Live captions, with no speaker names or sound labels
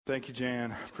Thank you,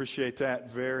 Jan. Appreciate that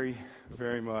very,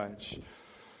 very much.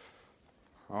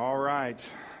 All right.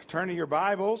 Turn to your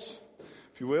Bibles,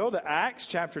 if you will, to Acts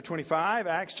chapter 25.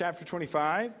 Acts chapter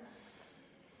 25.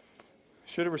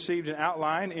 Should have received an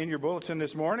outline in your bulletin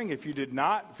this morning. If you did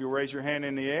not, if you'll raise your hand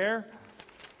in the air,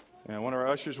 and one of our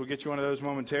ushers will get you one of those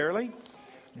momentarily.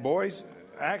 Boys,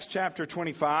 Acts chapter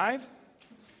 25.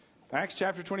 Acts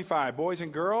chapter 25. Boys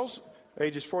and girls,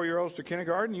 ages 4-year-olds to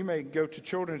kindergarten, you may go to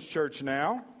children's church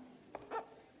now.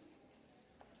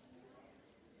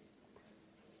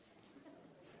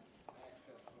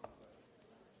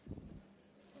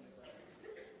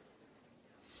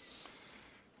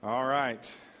 All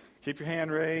right. Keep your hand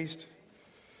raised.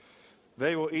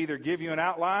 They will either give you an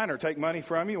outline or take money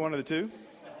from you, one of the two.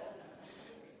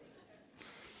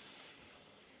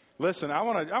 Listen, I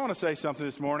want to say something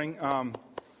this morning. A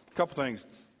couple things.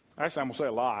 Actually, I'm going to say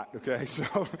a lot, okay?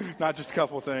 So not just a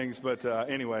couple of things, but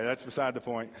anyway, that's beside the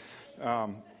point.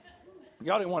 Y'all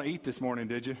didn't want to eat this morning,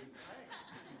 did you?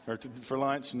 Or for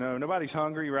lunch? No. Nobody's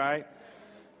hungry, right?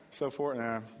 So forth?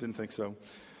 Nah, didn't think so.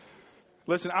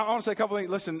 Listen, I want to say a couple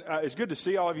things. Listen, it's good to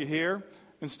see all of you here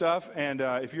and stuff. And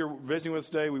if you're visiting with us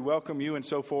today, we welcome you and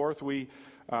so forth. We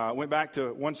went back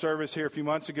to one service here a few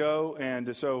months ago.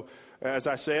 And so, as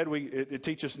I said, it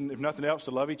teaches us, if nothing else,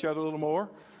 to love each other a little more,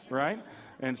 right?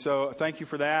 And so thank you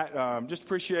for that. Just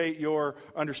appreciate your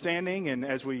understanding. And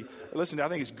as we listen, I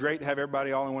think it's great to have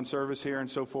everybody all in one service here and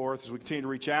so forth. As we continue to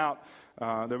reach out,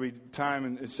 there'll be time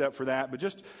and set for that. But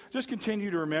just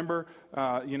continue to remember,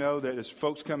 that as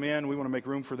folks come in, we want to make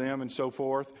room for them and so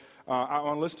forth. I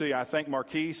want to listen to you. I thank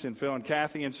Marquise and Phil and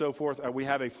Kathy and so forth. We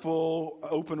have a full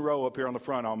open row up here on the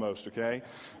front almost, okay?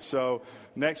 So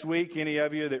next week, any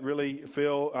of you that really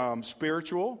feel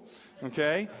spiritual,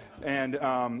 okay,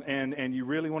 and you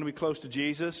really want to be close to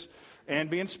Jesus and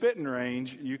be in spitting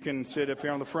range, you can sit up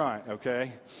here on the front,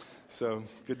 okay? So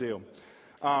good deal.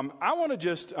 I want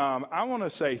to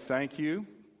say thank you,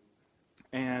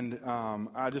 and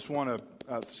I just want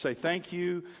to say thank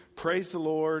you, praise the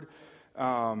Lord.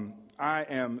 I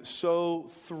am so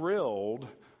thrilled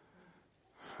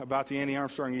about the Annie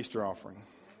Armstrong Easter offering.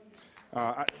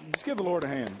 Just give the Lord a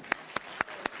hand.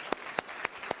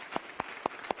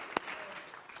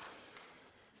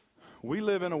 We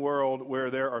live in a world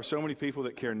where there are so many people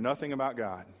that care nothing about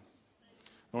God.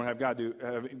 Don't have God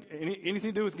have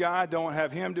anything to do with God. Don't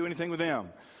have Him do anything with them.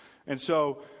 And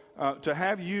so to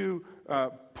have you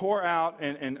pour out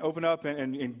and open up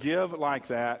and give like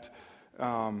that,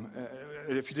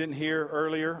 if you didn't hear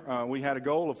earlier, we had a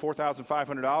goal of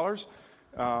 $4,500.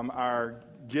 Our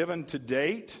given to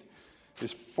date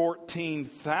is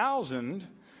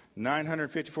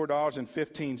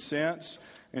 $14,954.15.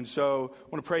 And so I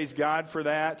want to praise God for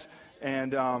that.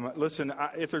 And listen,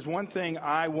 if there's one thing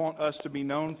I want us to be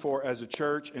known for as a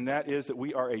church, and that is that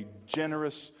we are a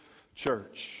generous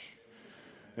church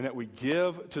and that we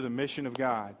give to the mission of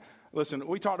God. Listen,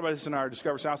 we talked about this in our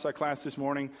Discover Southside class this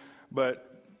morning, and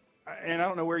I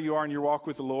don't know where you are in your walk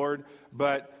with the Lord,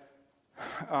 but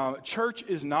church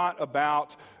is not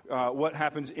about what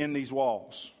happens in these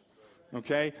walls.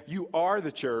 Okay? You are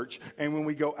the church, and when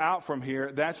we go out from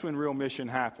here, that's when real mission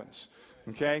happens.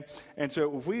 Okay? And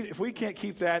so if we can't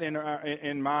keep that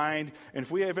in mind, and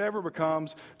if it ever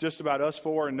becomes just about us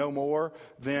four and no more,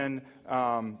 then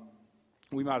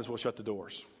we might as well shut the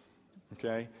doors.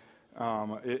 Okay?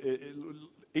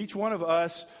 Each one of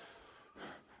us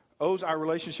owes our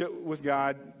relationship with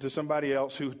God to somebody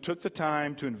else who took the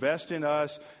time to invest in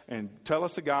us and tell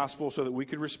us the gospel so that we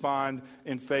could respond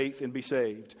in faith and be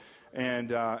saved.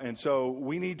 And so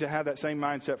we need to have that same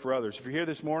mindset for others. If you're here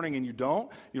this morning and you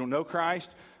don't know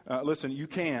Christ, listen, you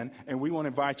can, and we want to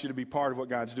invite you to be part of what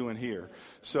God's doing here.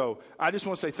 So I just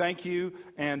want to say thank you.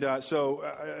 And so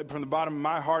from the bottom of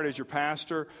my heart as your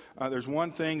pastor, there's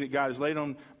one thing that God has laid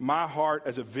on my heart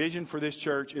as a vision for this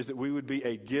church is that we would be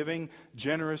a giving,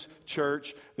 generous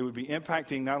church that would be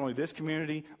impacting not only this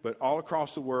community, but all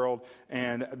across the world.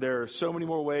 And there are so many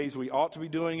more ways we ought to be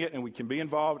doing it, and we can be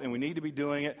involved, and we need to be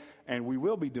doing it, and we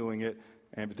will be doing it.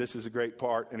 But this is a great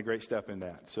part and a great step in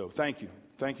that. So thank you.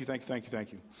 Thank you, thank you, thank you,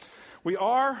 thank you. We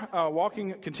are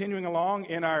continuing along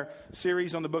in our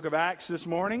series on the book of Acts this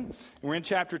morning. We're in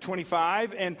chapter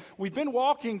 25, and we've been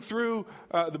walking through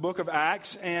the book of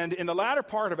Acts, and in the latter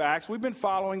part of Acts, we've been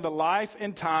following the life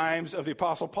and times of the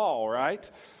Apostle Paul, right?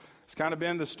 It's kind of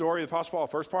been the story of the Apostle Paul.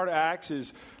 The first part of Acts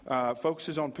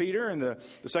focuses on Peter, and the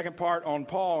second part on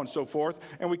Paul and so forth.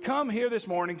 And we come here this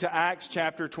morning to Acts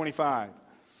chapter 25.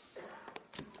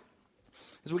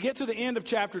 As we get to the end of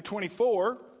chapter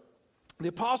 24, the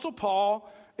Apostle Paul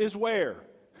is where?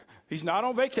 He's not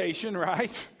on vacation,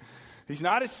 right? He's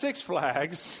not at Six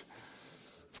Flags.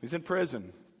 He's in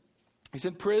prison. He's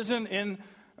in prison in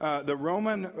the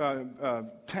Roman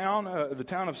town, the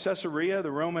town of Caesarea,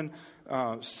 the Roman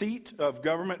seat of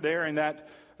government there in that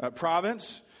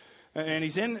province. And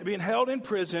he's being held in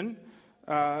prison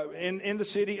in the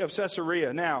city of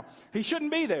Caesarea. Now, he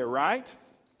shouldn't be there, right?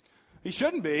 He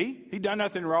shouldn't be. He'd done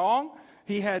nothing wrong.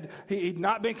 He'd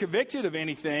not been convicted of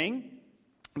anything.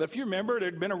 But if you remember,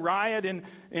 there'd been a riot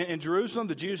in Jerusalem.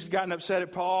 The Jews had gotten upset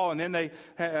at Paul, and then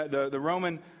the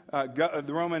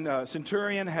Roman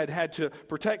centurion had to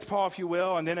protect Paul, if you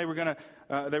will, and then they were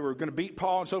going to beat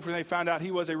Paul and so forth. And they found out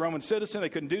he was a Roman citizen. They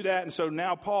couldn't do that, and so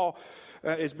now Paul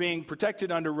is being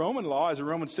protected under Roman law as a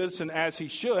Roman citizen, as he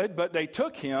should. But they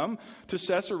took him to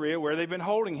Caesarea, where they've been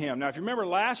holding him. Now, if you remember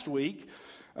last week,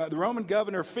 the Roman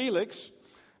governor Felix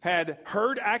had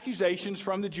heard accusations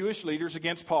from the Jewish leaders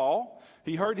against Paul.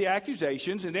 He heard the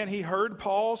accusations, and then he heard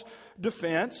Paul's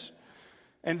defense.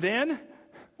 And then,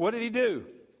 what did he do?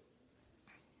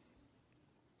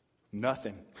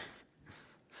 Nothing.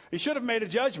 He should have made a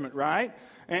judgment, right?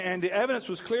 And the evidence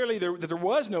was clearly that there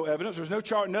was no evidence. There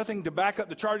was nothing to back up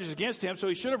the charges against him, so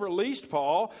he should have released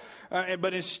Paul.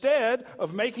 But instead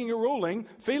of making a ruling,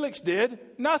 Felix did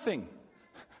nothing.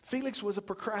 Felix was a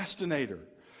procrastinator.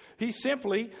 He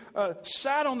simply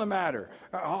sat on the matter.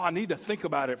 I need to think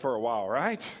about it for a while,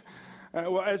 right?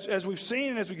 Well, as we've seen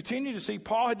and as we continue to see,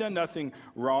 Paul had done nothing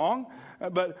wrong,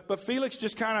 but Felix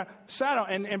just kind of sat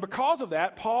on. And because of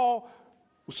that, Paul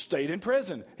stayed in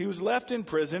prison. He was left in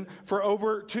prison for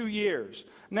over 2 years.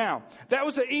 Now, that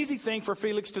was the easy thing for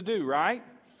Felix to do, right?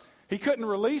 He couldn't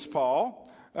release Paul.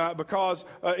 Because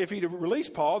if he'd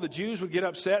released Paul, the Jews would get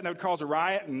upset and it would cause a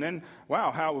riot. And then,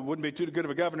 wow, how it wouldn't be too good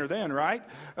of a governor then, right?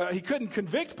 He couldn't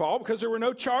convict Paul because there were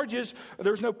no charges.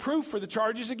 There was no proof for the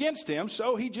charges against him.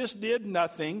 So he just did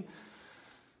nothing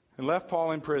and left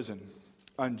Paul in prison.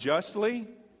 Unjustly,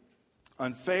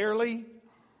 unfairly,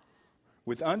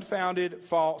 with unfounded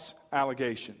false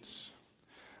allegations.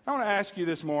 I want to ask you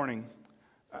this morning,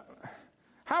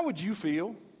 how would you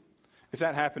feel if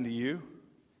that happened to you?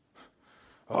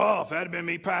 Oh, if that had been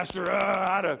me, Pastor,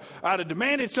 I'd have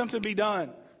demanded something be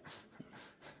done.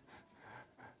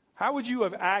 How would you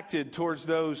have acted towards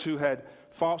those who had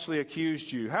falsely accused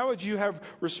you? How would you have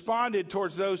responded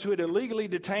towards those who had illegally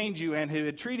detained you and who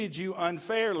had treated you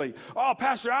unfairly? Oh,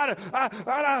 Pastor,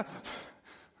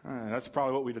 that's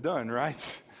probably what we'd have done,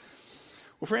 right?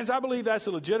 Well, friends, I believe that's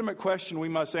a legitimate question we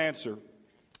must answer,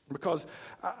 because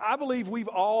I believe we've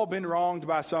all been wronged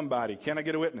by somebody. Can I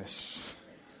get a witness?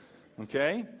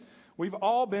 Okay? We've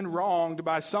all been wronged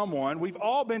by someone. We've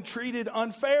all been treated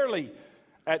unfairly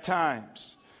at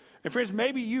times. And friends,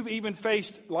 maybe you've even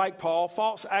faced, like Paul,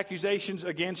 false accusations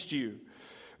against you.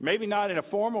 Maybe not in a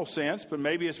formal sense, but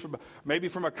maybe it's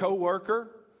from a coworker,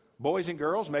 boys and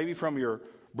girls, maybe from your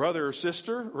brother or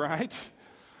sister, right?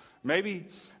 Maybe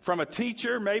from a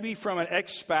teacher, maybe from an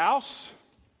ex-spouse.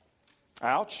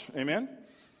 Ouch, amen?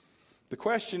 The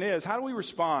question is, how do we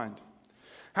respond?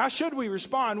 How should we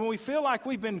respond when we feel like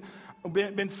we've been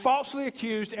falsely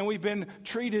accused and we've been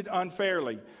treated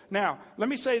unfairly? Now, let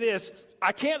me say this.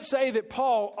 I can't say that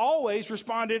Paul always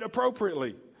responded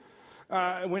appropriately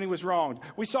when he was wronged.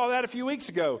 We saw that a few weeks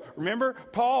ago. Remember,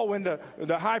 Paul, when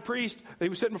the high priest, he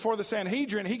was sitting before the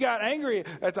Sanhedrin, he got angry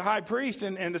at the high priest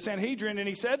and the Sanhedrin, and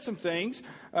he said some things,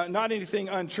 not anything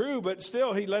untrue, but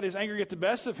still he let his anger get the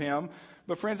best of him.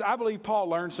 But friends, I believe Paul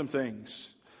learned some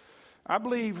things. I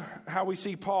believe how we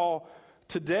see Paul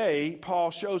today, Paul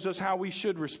shows us how we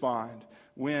should respond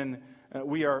when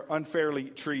we are unfairly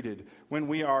treated, when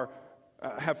we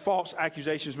have false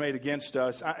accusations made against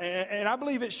us. And I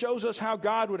believe it shows us how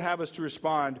God would have us to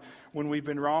respond when we've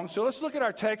been wronged. So let's look at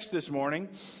our text this morning,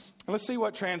 and let's see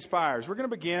what transpires. We're going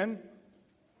to begin.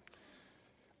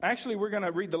 Actually, we're going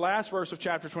to read the last verse of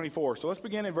chapter 24. So let's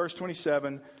begin in verse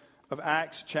 27 of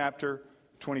Acts chapter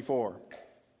 24.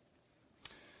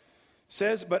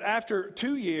 Says, but after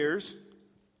 2 years,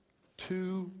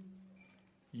 2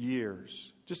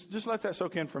 years. Just let that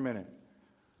soak in for a minute.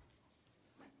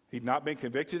 He'd not been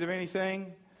convicted of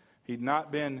anything. He'd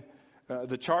not been,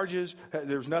 the charges,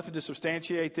 there was nothing to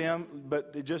substantiate them,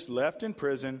 but he just left in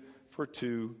prison for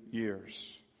 2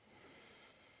 years.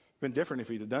 Been different if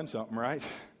he'd have done something, right?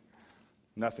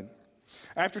 Nothing.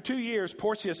 After 2 years,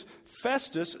 Porcius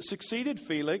Festus succeeded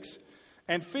Felix,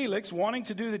 and Felix, wanting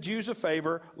to do the Jews a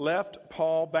favor, left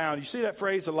Paul bound. You see that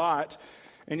phrase a lot,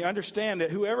 and you understand that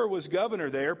whoever was governor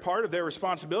there, part of their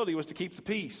responsibility was to keep the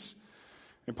peace.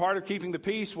 And part of keeping the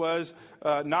peace was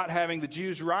not having the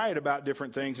Jews riot about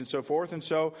different things and so forth. And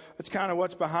so that's kind of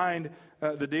what's behind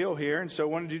the deal here. And so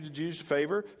wanted to do the Jews a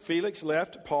favor. Felix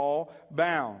left Paul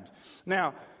bound.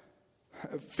 Now,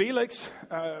 Felix,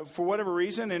 for whatever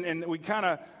reason, and we kind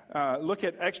of look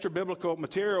at extra biblical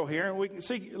material here, and we can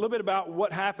see a little bit about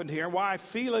what happened here and why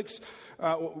Felix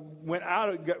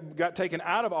got taken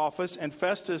out of office and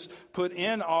Festus put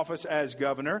in office as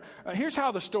governor. Here's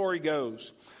how the story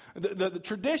goes. The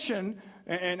tradition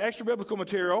and extra biblical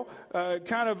material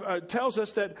kind of tells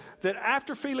us that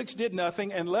after Felix did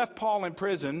nothing and left Paul in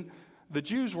prison, the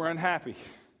Jews were unhappy.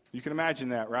 You can imagine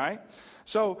that, right?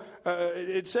 So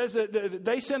it says that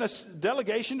they sent a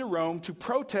delegation to Rome to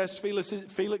protest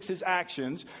Felix's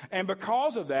actions. And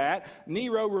because of that,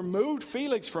 Nero removed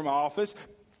Felix from office,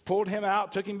 pulled him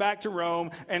out, took him back to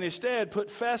Rome, and instead put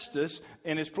Festus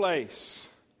in his place.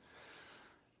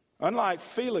 Unlike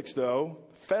Felix, though,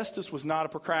 Festus was not a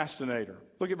procrastinator.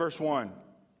 Look at verse 1.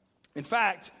 In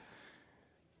fact,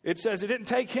 it says it didn't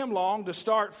take him long to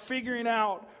start figuring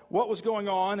out what was going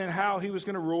on and how he was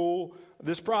going to rule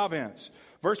this province.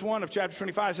 Verse 1 of chapter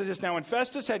 25 says this, "Now when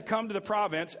Festus had come to the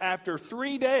province, after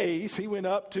 3 days he went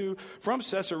up from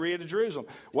Caesarea to Jerusalem."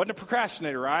 Wasn't a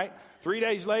procrastinator, right? 3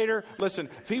 days later, listen,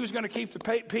 if he was going to keep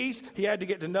the peace, he had to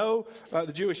get to know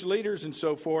the Jewish leaders and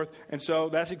so forth. And so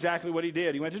that's exactly what he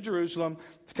did. He went to Jerusalem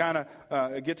to kind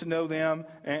of get to know them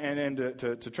and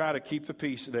to try to keep the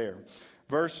peace there.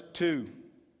 Verse 2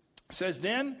 says,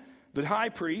 "Then the high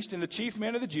priest and the chief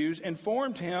men of the Jews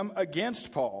informed him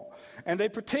against Paul, and they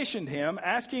petitioned him,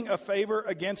 asking a favor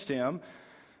against him,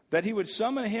 that he would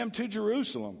summon him to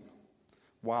Jerusalem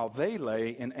while they lay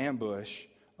in ambush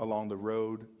along the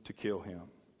road to kill him."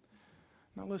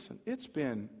 Now listen, it's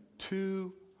been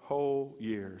 2 whole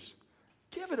years.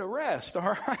 Give it a rest,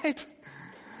 all right?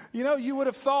 You know, you would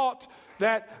have thought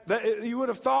that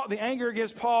the anger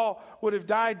against Paul would have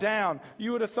died down.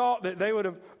 You would have thought that they would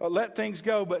have let things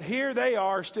go. But here they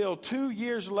are still 2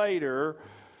 years later,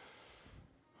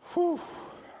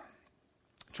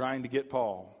 trying to get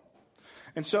Paul.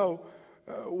 And so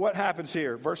what happens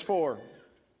here? Verse 4.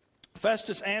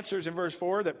 Festus answers in verse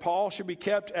 4 that Paul should be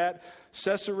kept at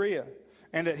Caesarea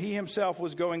and that he himself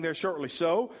was going there shortly.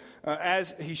 So,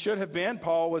 as he should have been,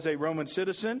 Paul was a Roman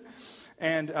citizen.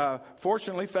 And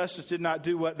fortunately, Festus did not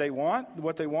do what they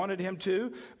wanted him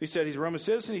to. He said he's a Roman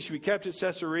citizen. He should be kept at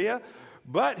Caesarea.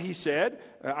 But he said,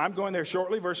 I'm going there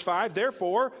shortly. Verse 5,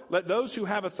 "Therefore, let those who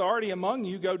have authority among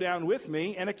you go down with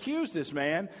me and accuse this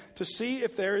man to see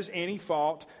if there is any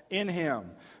fault in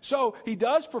him." So he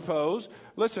does propose,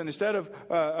 listen, instead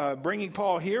of bringing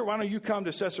Paul here, why don't you come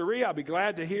to Caesarea? I'll be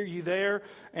glad to hear you there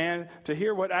and to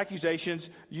hear what accusations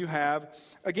you have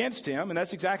against him. And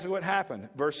that's exactly what happened.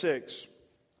 Verse 6.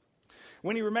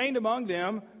 "When he remained among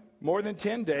them more than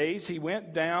 10 days, he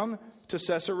went down to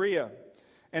Caesarea.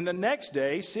 And the next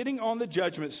day, sitting on the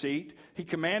judgment seat, he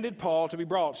commanded Paul to be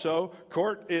brought." So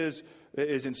court is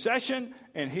in session,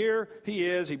 and here he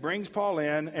is. He brings Paul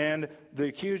in, and the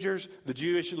accusers, the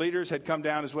Jewish leaders, had come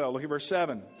down as well. Look at verse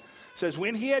 7. It says,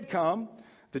 "When he had come,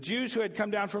 the Jews who had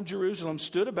come down from Jerusalem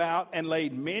stood about and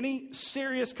laid many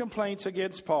serious complaints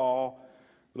against Paul."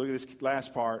 Look at this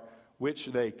last part, "which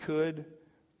they could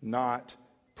not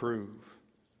prove."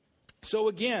 So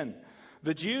again,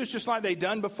 the Jews, just like they'd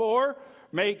done before,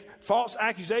 make false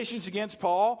accusations against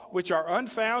Paul, which are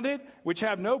unfounded, which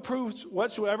have no proofs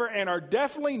whatsoever, and are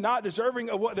definitely not deserving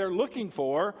of what they're looking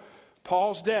for,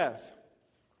 Paul's death.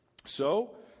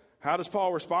 So, how does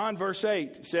Paul respond? Verse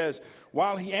 8 says,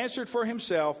 "While he answered for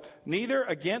himself, neither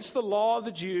against the law of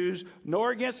the Jews,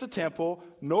 nor against the temple,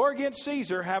 nor against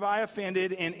Caesar have I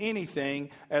offended in anything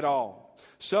at all."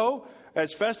 So,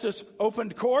 as Festus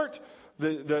opened court,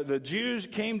 the Jews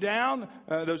came down,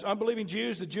 those unbelieving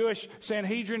Jews, the Jewish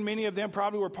Sanhedrin, many of them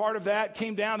probably were part of that,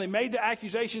 came down. They made the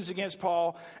accusations against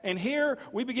Paul. And here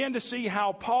we begin to see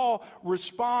how Paul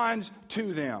responds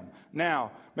to them.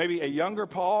 Now, maybe a younger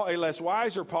Paul, a less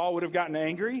wiser Paul would have gotten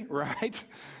angry, right?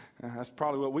 That's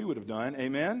probably what we would have done.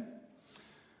 Amen?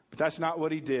 But that's not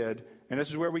what he did. And this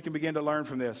is where we can begin to learn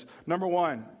from this. Number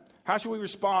one, how should we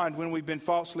respond when we've been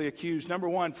falsely accused? Number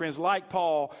one, friends, like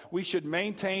Paul, we should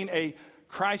maintain a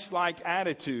Christ-like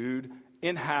attitude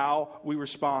in how we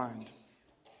respond.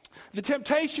 The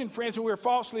temptation, friends, when we're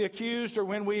falsely accused or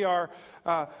when we are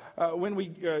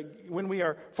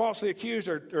falsely accused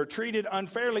or treated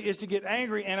unfairly is to get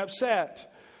angry and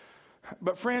upset.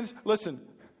 But friends, listen,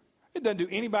 it doesn't do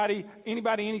anybody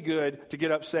any good to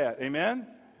get upset. Amen?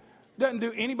 It doesn't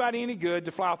do anybody any good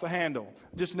to fly off the handle.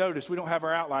 Just notice we don't have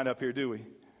our outline up here, do we?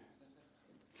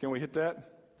 Can we hit that?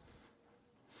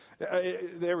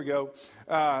 There we go.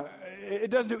 It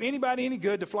doesn't do anybody any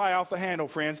good to fly off the handle,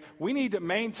 friends. We need to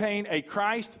maintain a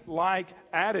Christ-like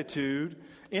attitude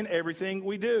in everything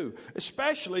we do,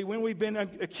 especially when we've been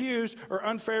accused or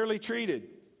unfairly treated.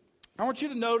 I want you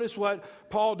to notice what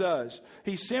Paul does.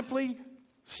 He simply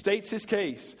states his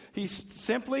case. He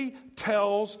simply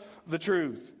tells the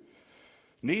truth.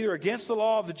 Neither against the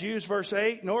law of the Jews, verse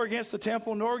 8, nor against the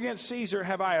temple, nor against Caesar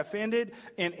have I offended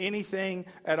in anything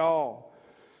at all.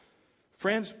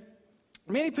 Friends,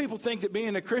 many people think that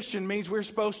being a Christian means we're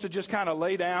supposed to just kind of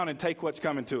lay down and take what's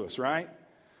coming to us, right?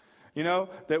 You know,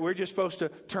 that we're just supposed to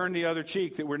turn the other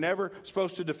cheek, that we're never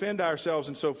supposed to defend ourselves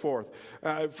and so forth.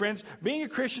 Friends, being a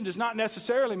Christian does not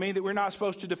necessarily mean that we're not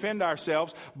supposed to defend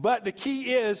ourselves, but the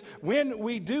key is when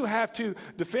we do have to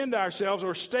defend ourselves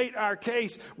or state our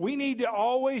case, we need to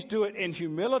always do it in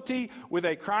humility with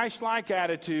a Christ-like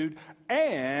attitude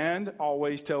and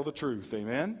always tell the truth.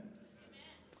 Amen?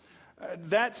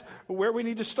 That's where we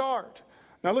need to start.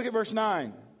 Now look at verse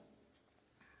 9.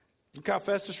 Look how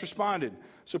Festus responded.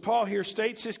 So Paul here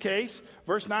states his case.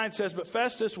 Verse 9 says, but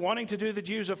Festus, wanting to do the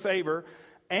Jews a favor,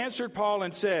 answered Paul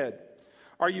and said,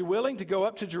 are you willing to go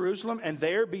up to Jerusalem and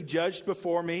there be judged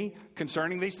before me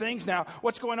concerning these things? Now,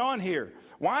 what's going on here?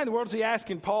 Why in the world is he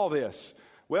asking Paul this?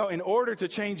 Well, in order to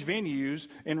change venues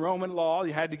in Roman law,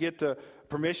 you had to get the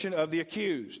permission of the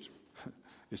accused.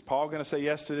 Is Paul going to say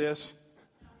yes to this?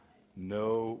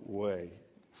 No way.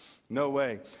 No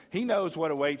way. He knows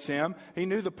what awaits him. He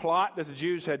knew the plot that the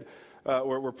Jews had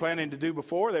were planning to do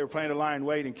before. They were planning to lie in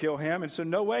wait and kill him, and so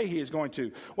no way he is going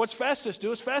to. What's Festus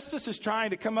do? Festus is trying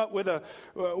to come up with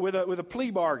a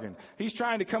plea bargain. He's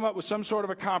trying to come up with some sort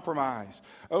of a compromise.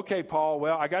 Okay, Paul.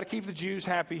 Well, I got to keep the Jews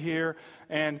happy here,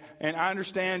 and I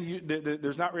understand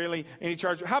there's not really any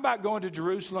charge. How about going to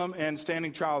Jerusalem and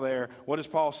standing trial there? What does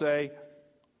Paul say?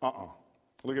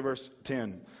 Look at verse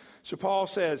 10. So Paul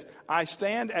says, I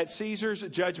stand at Caesar's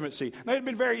judgment seat. Now, it had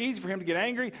been very easy for him to get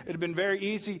angry. It had been very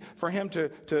easy for him to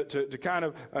kind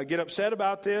of get upset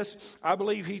about this. I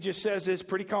believe he just says this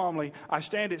pretty calmly. I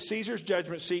stand at Caesar's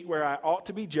judgment seat where I ought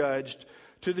to be judged.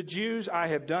 To the Jews I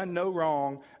have done no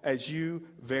wrong, as you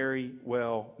very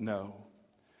well know.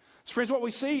 So friends, what we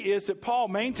see is that Paul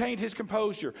maintained his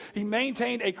composure. He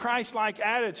maintained a Christ-like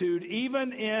attitude,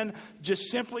 even in just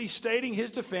simply stating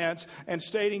his defense and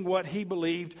stating what he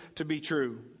believed to be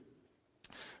true.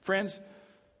 Friends,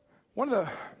 one of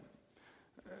the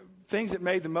things that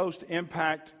made the most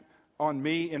impact on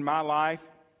me in my life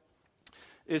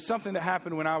is something that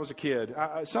happened when I was a kid.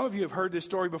 Some of you have heard this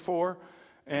story before,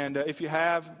 and if you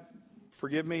have,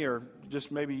 forgive me, or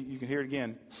just maybe you can hear it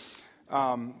again.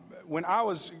 When I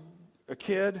was a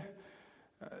kid,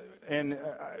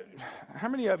 how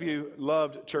many of you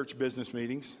loved church business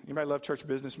meetings? Anybody love church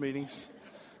business meetings?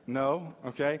 No?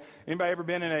 Okay. Anybody ever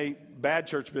been in a bad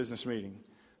church business meeting?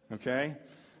 Okay.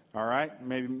 All right.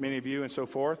 Maybe many of you and so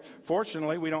forth.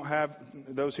 Fortunately, we don't have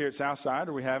those here at Southside,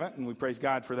 or we haven't, and we praise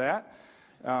God for that.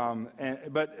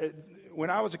 But when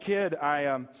I was a kid,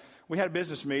 we had a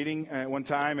business meeting at one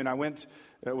time, and I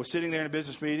was sitting there in a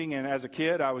business meeting, and as a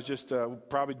kid, I was just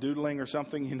probably doodling or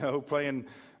something, playing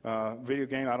video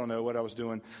game. I don't know what I was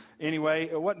doing.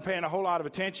 Anyway, I wasn't paying a whole lot of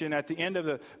attention. At the end of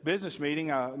the business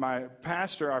meeting, our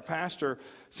pastor,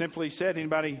 simply said,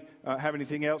 anybody have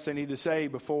anything else they need to say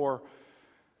before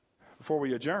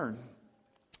we adjourn?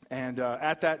 And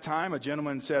at that time, a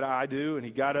gentleman said, I do, and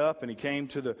he got up and he came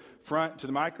to the front, to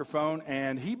the microphone,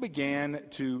 and he began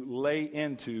to lay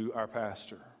into our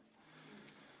pastor.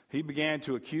 He began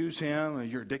to accuse him,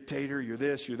 you're a dictator, you're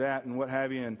this, you're that, and what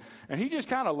have you. And he just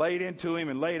kind of laid into him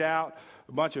and laid out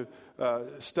a bunch of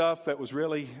stuff that was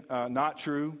really not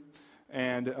true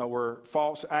and were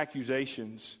false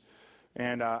accusations.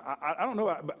 And I don't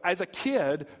know, but as a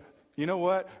kid, you know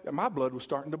what? My blood was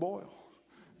starting to boil.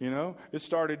 It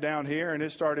started down here and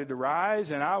it started to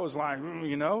rise, and I was like,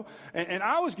 and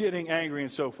I was getting angry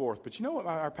and so forth. But you know what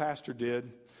our pastor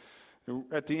did?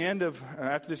 At the end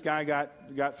after this guy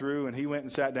got through and he went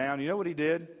and sat down, you know what he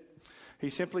did? He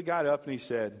simply got up and he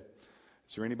said,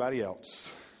 is there anybody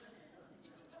else?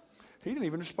 He didn't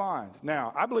even respond.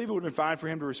 Now, I believe it would have been fine for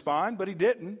him to respond, but he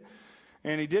didn't.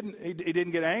 And he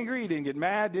didn't get angry, he didn't get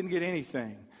mad, didn't get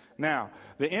anything. Now,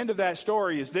 the end of that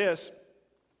story is this.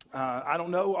 I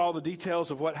don't know all the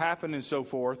details of what happened and so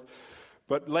forth,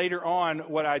 but later on,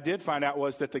 what I did find out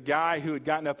was that the guy who had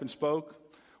gotten up and spoke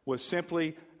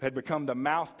had become the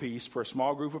mouthpiece for a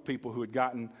small group of people who had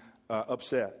gotten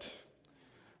upset.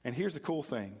 And here's the cool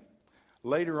thing.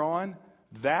 Later on,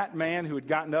 that man who had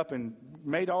gotten up and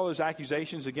made all those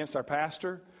accusations against our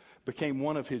pastor became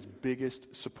one of his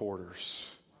biggest supporters,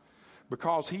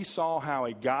 because he saw how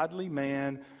a godly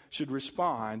man should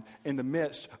respond in the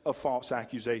midst of false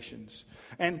accusations.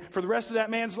 And for the rest of that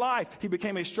man's life, he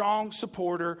became a strong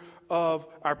supporter of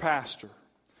our pastor.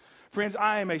 Friends,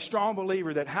 I am a strong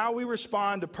believer that how we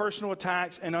respond to personal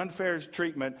attacks and unfair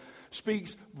treatment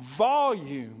speaks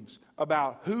volumes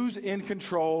about who's in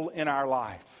control in our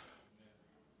life.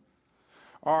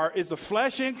 Or is the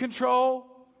flesh in control,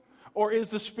 or is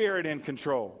the Spirit in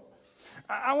control?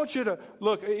 I want you to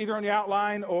look either on the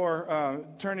outline or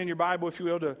turn in your Bible, if you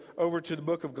will, over to the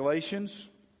book of Galatians.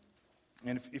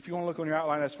 And if you want to look on your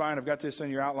outline, that's fine. I've got this in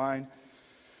your outline.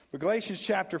 But Galatians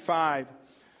chapter 5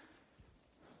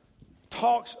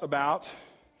 talks about,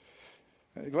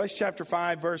 Galatians chapter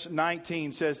 5 verse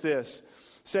 19 says this.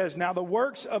 Says, now the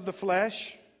works of the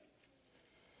flesh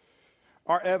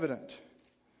are evident.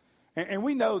 And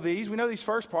we know these. We know these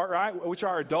first part, right? Which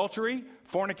are adultery,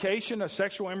 fornication,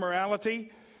 sexual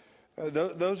immorality.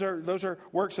 Those are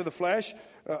works of the flesh.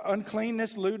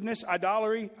 Uncleanness, lewdness,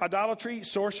 idolatry,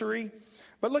 sorcery.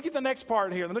 But look at the next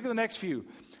part here. Look at the next few.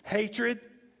 Hatred,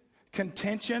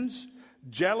 contentions,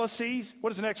 jealousies.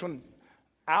 What is the next one?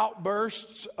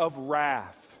 Outbursts of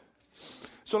wrath.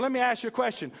 So let me ask you a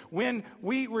question. When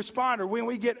we respond or when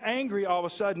we get angry all of a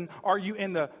sudden, are you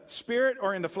in the Spirit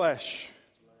or in the flesh?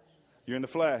 You're in the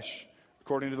flesh,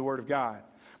 according to the Word of God.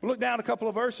 We'll look down a couple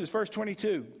of verses. Verse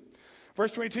 22.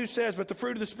 Verse 22 says, but the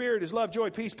fruit of the Spirit is love, joy,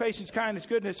 peace, patience, kindness,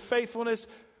 goodness, faithfulness,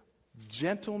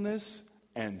 gentleness,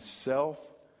 and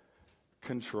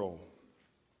self-control.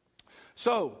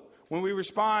 So, when we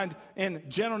respond in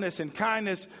gentleness and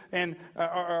kindness and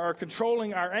are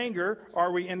controlling our anger,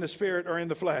 are we in the Spirit or in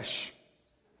the flesh?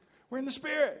 We're in the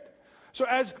Spirit. So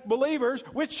as believers,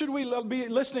 which should we be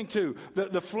listening to?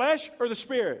 The flesh or the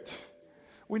Spirit?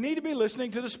 We need to be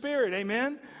listening to the Spirit,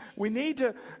 amen? We need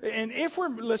to, and if we're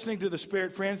listening to the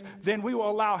Spirit, friends, then we will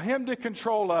allow Him to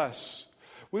control us.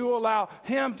 We will allow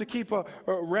Him to keep a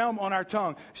realm on our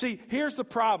tongue. See, here's the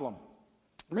problem.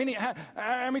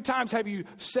 How many times have you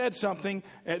said something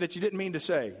that you didn't mean to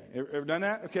say? Ever done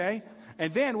that? Okay.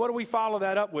 And then what do we follow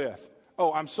that up with?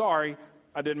 Oh, I'm sorry.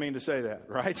 I didn't mean to say that,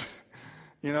 right?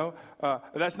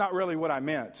 That's not really what I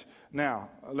meant. Now,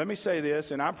 let me say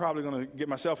this, and I'm probably going to get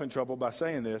myself in trouble by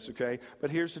saying this, okay?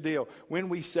 But here's the deal. When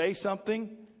we say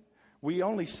something, we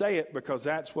only say it because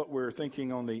that's what we're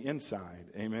thinking on the inside.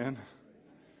 Amen?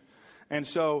 And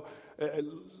so,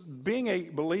 being a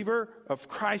believer, of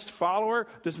Christ follower,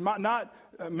 does not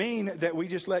mean that we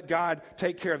just let God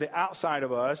take care of the outside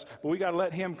of us, but we got to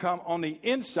let Him come on the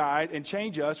inside and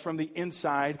change us from the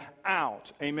inside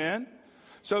out. Amen?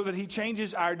 So that He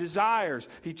changes our desires.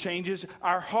 He changes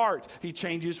our heart. He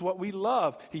changes what we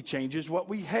love. He changes what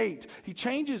we hate. He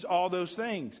changes all those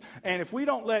things. And if we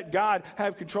don't let God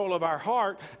have control of our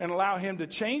heart and allow Him to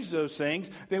change those things,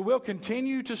 then we'll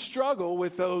continue to struggle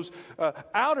with those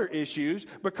outer issues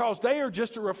because they are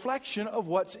just a reflection of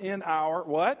what's in our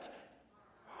what?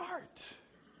 Heart.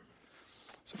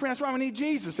 So friends, that's why we need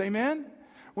Jesus. Amen?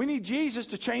 We need Jesus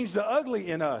to change the ugly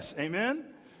in us. Amen?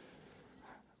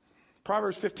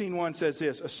 Proverbs 15:1 says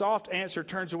this, a soft answer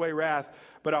turns away wrath,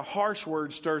 but a harsh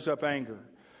word stirs up anger.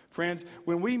 Friends,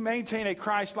 when we maintain a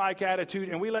Christ-like attitude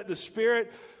and we let the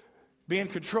Spirit be in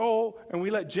control and we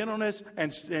let gentleness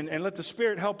and let the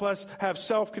Spirit help us have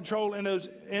self-control in those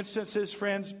instances,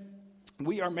 friends,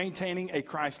 we are maintaining a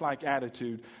Christ-like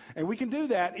attitude. And we can do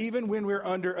that even when we're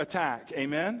under attack.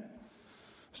 Amen?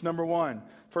 It's number one.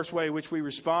 First way in which we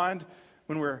respond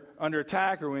when we're under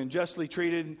attack or when justly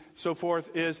treated and so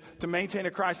forth is to maintain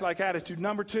a Christ-like attitude.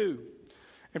 Number two,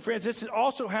 and friends, this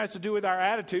also has to do with our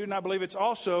attitude, and I believe it's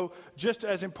also just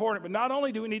as important. But not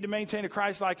only do we need to maintain a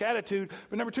Christ-like attitude,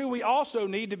 but number two, we also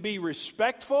need to be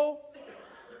respectful.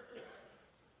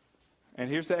 And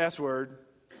here's the S word.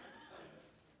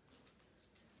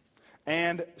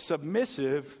 And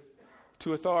submissive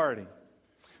to authority.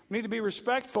 We need to be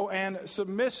respectful and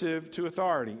submissive to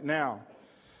authority. Now,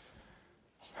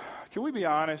 can we be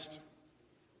honest?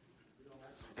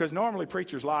 Because normally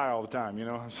preachers lie all the time,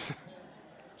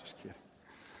 Just kidding.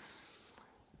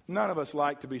 None of us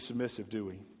like to be submissive, do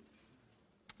we?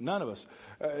 None of us.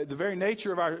 The very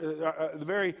nature of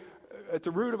at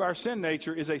the root of our sin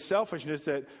nature is a selfishness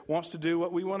that wants to do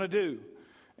what we want to do.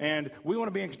 And we want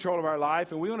to be in control of our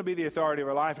life, and we want to be the authority of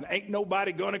our life, and ain't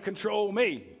nobody going to control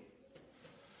me.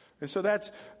 And so that's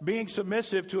being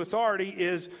submissive to authority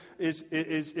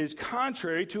is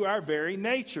contrary to our very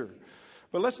nature.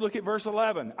 But let's look at verse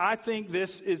 11. I think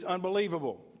this is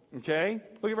unbelievable. Okay?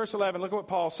 Look at verse 11. Look at what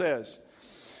Paul says.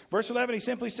 Verse 11, he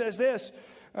simply says this.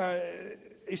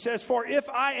 He says, for if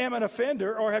I am an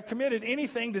offender or have committed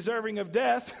anything deserving of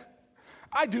death,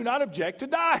 I do not object to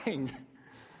dying.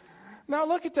 Now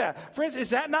look at that. Friends,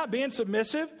 is that not being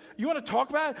submissive? You want to talk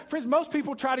about it? Friends, most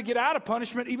people try to get out of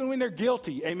punishment even when they're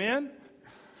guilty. Amen?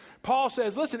 Paul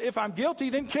says, listen, if I'm guilty,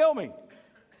 then kill me.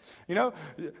 You know,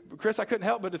 Chris, I couldn't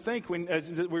help but to think when,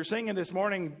 as we were singing this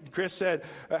morning, Chris said,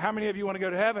 how many of you want to go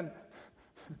to heaven?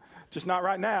 Just not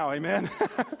right now, amen?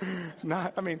 It's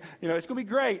going to be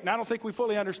great, and I don't think we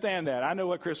fully understand that. I know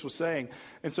what Chris was saying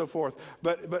and so forth.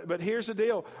 But here's the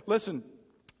deal. Listen,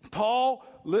 Paul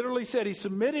literally said he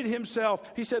submitted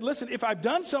himself. He said, listen, if I've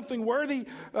done something worthy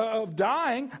of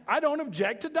dying, I don't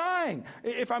object to dying.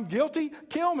 If I'm guilty,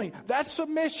 kill me. That's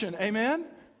submission, amen?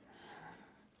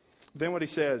 Then what he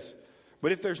says,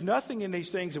 but if there's nothing in these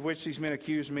things of which these men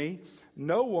accuse me,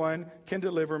 no one can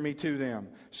deliver me to them.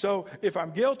 So if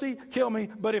I'm guilty, kill me.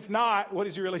 But if not, what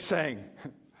is he really saying?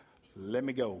 Let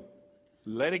me go.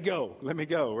 Let it go. Let me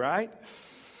go, right?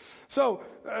 So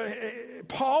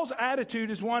Paul's attitude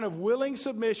is one of willing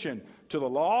submission to the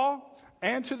law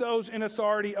and to those in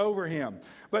authority over him.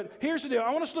 But here's the deal.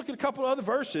 I want us to look at a couple other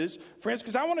verses, friends,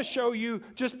 because I want to show you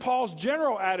just Paul's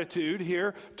general attitude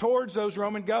here towards those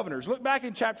Roman governors. Look back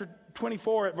in chapter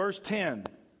 24 at verse 10.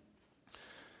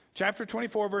 Chapter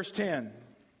 24, verse 10.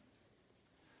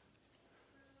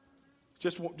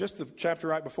 Just the chapter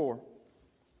right before.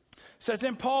 It says,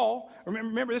 then Paul,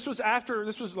 remember this was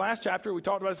last chapter, we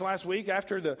talked about this last week,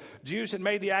 after the Jews had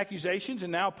made the accusations,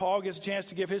 and now Paul gets a chance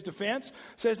to give his defense. It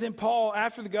says, then Paul,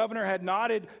 after the governor had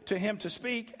nodded to him to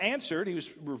speak, answered, he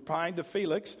was replying to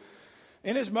Felix,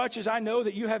 inasmuch as I know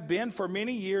that you have been for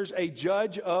many years a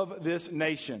judge of this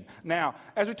nation. Now,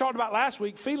 as we talked about last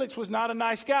week, Felix was not a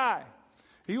nice guy.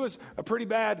 He was a pretty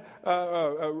bad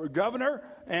governor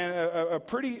and a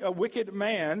pretty wicked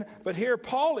man. But here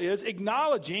Paul is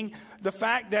acknowledging the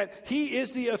fact that he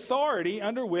is the authority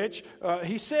under which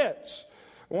he sits.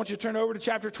 I want you to turn over to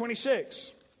chapter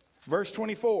 26, verse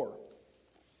 24.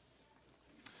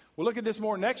 We'll look at this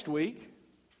more next week.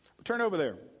 Turn over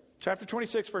there. Chapter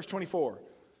 26, verse 24.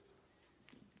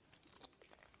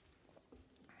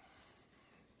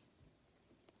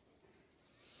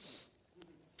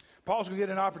 Paul's going to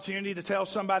get an opportunity to tell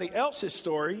somebody else his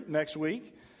story next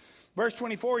week. Verse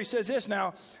 24, he says this,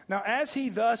 Now as he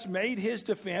thus made his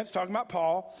defense, talking about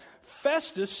Paul,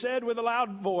 Festus said with a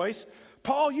loud voice,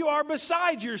 Paul, you are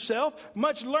beside yourself.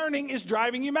 Much learning is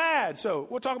driving you mad. So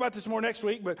we'll talk about this more next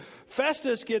week, but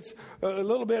Festus gets a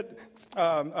little bit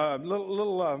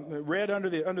red under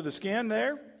the skin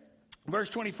there. Verse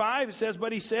 25, it says,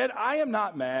 but he said, I am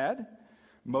not mad,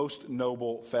 most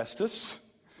noble Festus,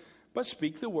 but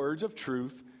speak the words of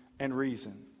truth and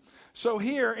reason. So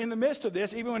here, in the midst of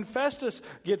this, even when Festus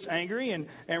gets angry and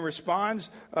responds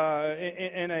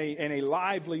in a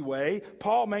lively way,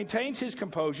 Paul maintains his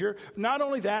composure. Not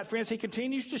only that, friends, he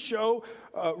continues to show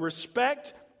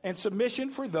respect and submission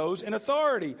for those in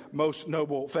authority. Most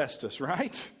noble Festus,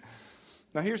 right?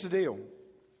 Now here's the deal.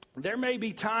 There may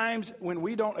be times when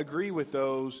we don't agree with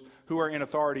those who are in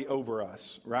authority over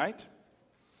us, right?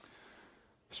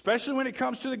 Especially when it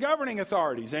comes to the governing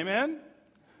authorities, amen?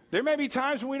 There may be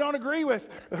times when we don't agree with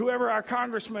whoever our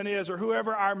congressman is or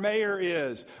whoever our mayor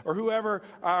is or whoever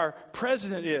our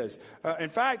president is. In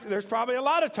fact, there's probably a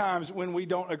lot of times when we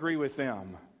don't agree with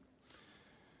them.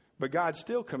 But God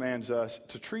still commands us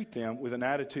to treat them with an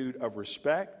attitude of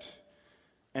respect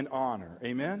and honor,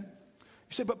 amen?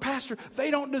 You say, but Pastor,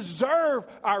 they don't deserve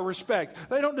our respect.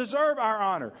 They don't deserve our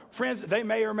honor. Friends, they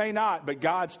may or may not, but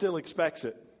God still expects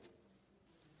it.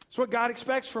 It's what God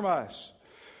expects from us.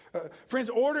 Friends,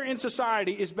 order in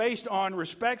society is based on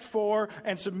respect for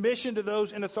and submission to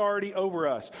those in authority over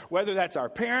us. Whether that's our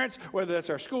parents, whether that's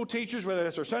our school teachers, whether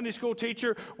that's our Sunday school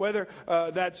teacher, whether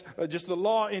that's just the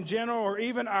law in general, or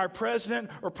even our president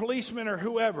or policeman or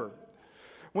whoever.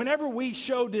 Whenever we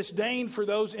show disdain for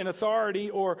those in authority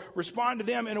or respond to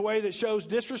them in a way that shows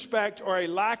disrespect or a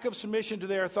lack of submission to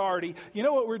their authority, you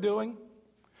know what we're doing?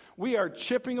 We are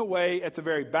chipping away at the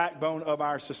very backbone of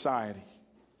our society.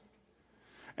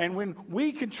 And when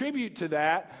we contribute to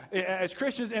that as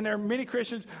Christians, and there are many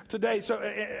Christians today, so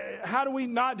how do we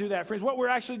not do that, friends? What we're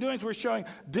actually doing is we're showing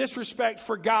disrespect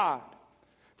for God.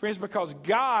 Friends, because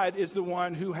God is the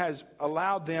one who has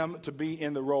allowed them to be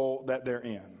in the role that they're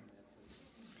in.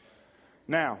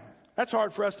 Now, that's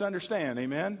hard for us to understand,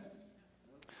 amen?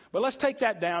 But let's take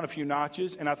that down a few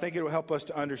notches, and I think it will help us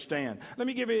to understand. Let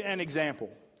me give you an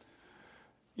example.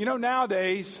 You know,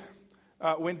 nowadays,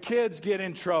 when kids get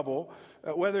in trouble,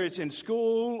 whether it's in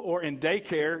school or in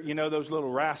daycare, you know, those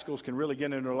little rascals can really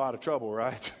get into a lot of trouble,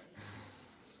 right?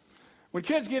 When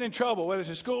kids get in trouble, whether it's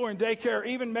in school or in daycare, or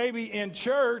even maybe in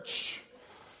church,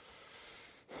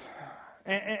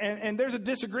 And there's a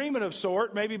disagreement of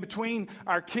sort, maybe between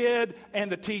our kid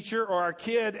and the teacher, or our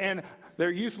kid and their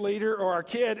youth leader, or our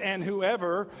kid and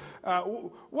whoever.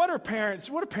 What do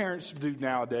parents do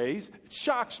nowadays? It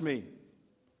shocks me.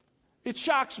 It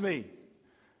shocks me.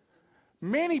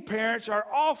 Many parents are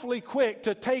awfully quick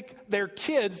to take their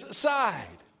kids' side.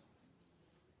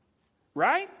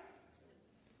 Right?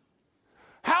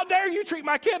 How dare you treat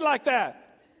my kid like that?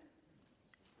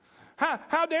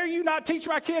 How dare you not teach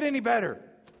my kid any better?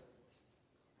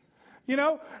 You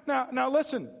know, now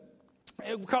listen.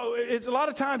 It's a lot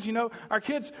of times, you know, our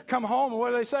kids come home and what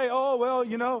do they say? Oh, well,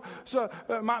 you know, so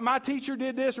my teacher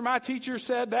did this or my teacher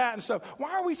said that and stuff.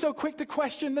 Why are we so quick to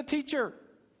question the teacher?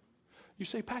 You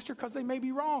say, Pastor, because they may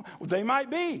be wrong. Well, they might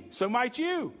be. So might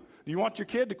you. Do you want your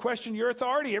kid to question your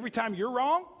authority every time you're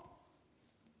wrong?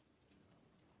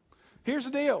 Here's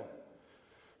the deal.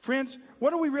 Friends,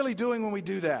 what are we really doing when we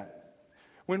do that?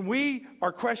 When we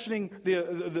are questioning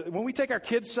when we take our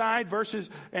kids' side versus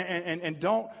and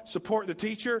don't support the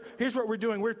teacher, here's what we're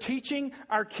doing. We're teaching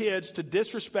our kids to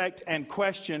disrespect and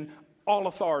question all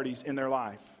authorities in their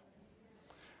life.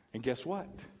 And guess what?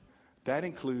 That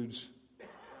includes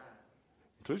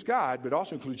God, but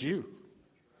also includes you.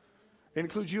 It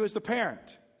includes you as the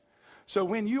parent. So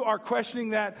when you are questioning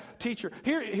that teacher,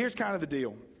 here's kind of the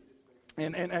deal.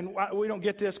 And we don't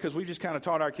get this because we've just kind of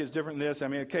taught our kids different than this. I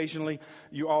mean, occasionally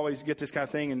you always get this kind of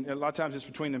thing, and a lot of times it's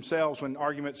between themselves when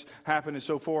arguments happen and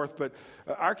so forth. But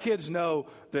our kids know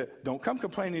that don't come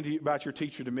complaining about your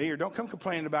teacher to me, or don't come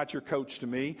complaining about your coach to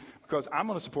me, because I'm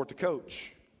going to support the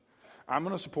coach. I'm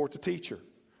going to support the teacher.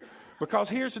 Because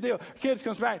here's the deal. Kids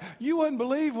comes back, you wouldn't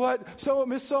believe what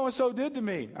Miss So-and-so did to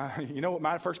me. You know what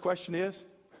my first question is?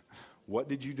 What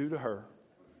did you do to her?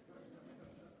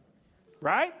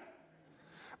 Right?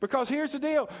 Because here's the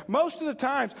deal. Most of the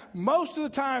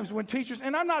times when teachers,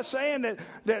 and I'm not saying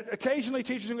that occasionally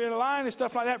teachers are going to lie and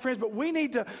stuff like that, friends, but we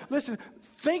need to, listen,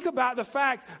 think about the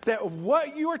fact that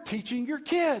what you are teaching your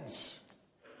kids.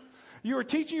 You are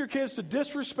teaching your kids to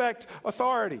disrespect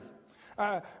authority.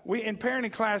 We in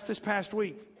parenting class this past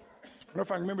week, I don't know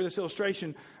if I remember this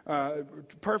illustration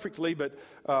perfectly, but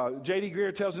J.D.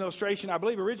 Greear tells an illustration, I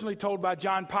believe originally told by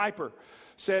John Piper,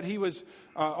 said he was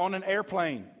on an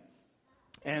airplane.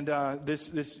 And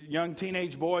this young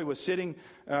teenage boy was sitting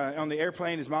on the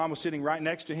airplane. His mom was sitting right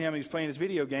next to him. He was playing his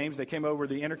video games. They came over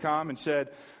the intercom and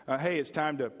said, hey, it's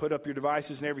time to put up your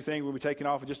devices and everything. We'll be taking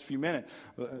off in just a few minutes.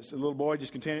 So the little boy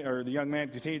the young man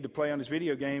continued to play on his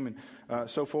video game and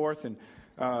so forth. And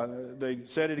they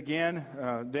said it again.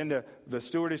 Then the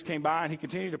stewardess came by and he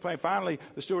continued to play. Finally,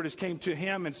 the stewardess came to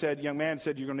him and said, young man,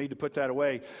 you're going to need to put that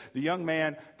away. The young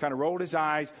man kind of rolled his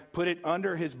eyes, put it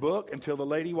under his book until the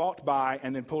lady walked by,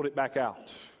 and then pulled it back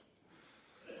out.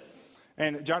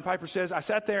 And John Piper says, I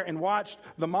sat there and watched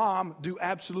the mom do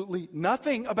absolutely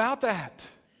nothing about that.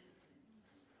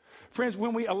 Friends,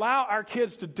 when we allow our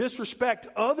kids to disrespect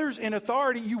others in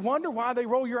authority, you wonder why they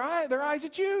roll their eyes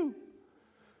at you.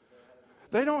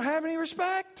 They don't have any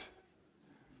respect.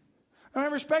 They don't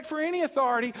have respect for any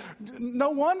authority.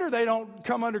 No wonder they don't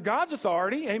come under God's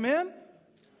authority. Amen?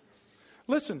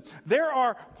 Listen,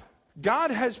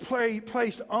 God has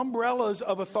placed umbrellas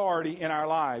of authority in our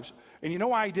lives. And you know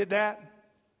why he did that?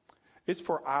 It's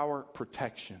for our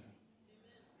protection.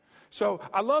 So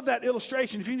I love that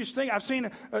illustration. If you just think, I've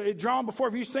seen it drawn before.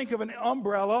 If you just think of an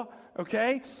umbrella,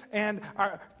 okay, and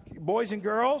our boys and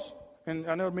girls, and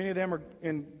I know many of them are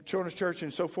in children's church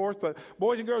and so forth, but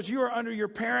boys and girls, you are under your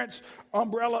parents'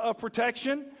 umbrella of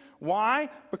protection. Why?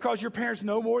 Because your parents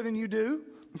know more than you do,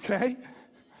 okay?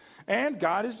 And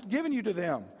God has given you to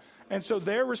them. And so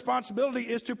their responsibility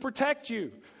is to protect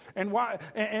you. And why?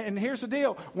 And here's the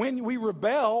deal. When we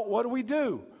rebel, what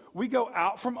do? We go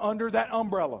out from under that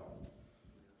umbrella.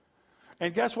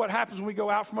 And guess what happens when we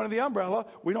go out from under the umbrella?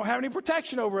 We don't have any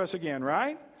protection over us again,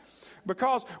 right?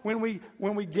 Because when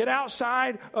we get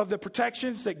outside of the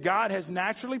protections that God has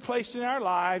naturally placed in our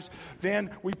lives,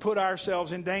 then we put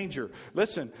ourselves in danger.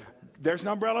 Listen, there's an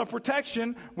umbrella of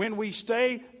protection when we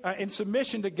stay in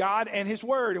submission to God and His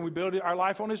Word, and we build our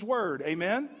life on His Word.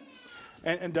 Amen?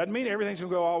 And doesn't mean everything's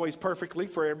going to go always perfectly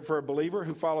for a believer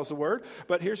who follows the Word.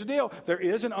 But here's the deal. There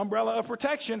is an umbrella of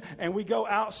protection, and we go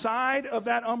outside of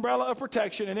that umbrella of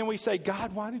protection, and then we say,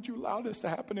 God, why did you allow this to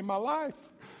happen in my life?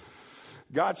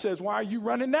 God says, why are you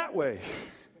running that way?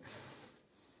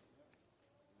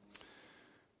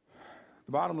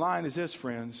 The bottom line is this,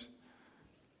 friends.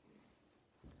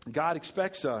 God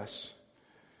expects us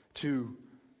to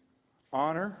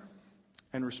honor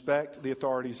and respect the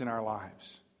authorities in our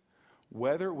lives,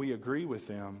 whether we agree with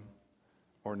them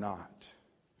or not.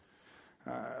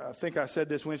 I think I said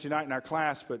this Wednesday night in our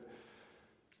class, but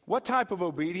What type of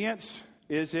obedience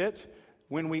is it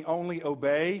when we only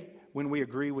obey when we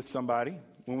agree with somebody,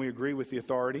 when we agree with the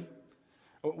authority?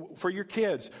 For your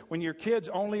kids, when your kids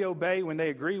only obey when they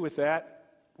agree with that,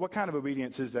 what kind of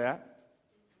obedience is that?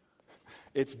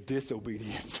 It's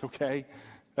disobedience, okay?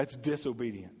 That's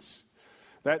disobedience.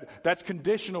 That's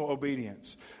conditional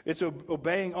obedience. It's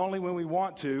obeying only when we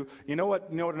want to. You know what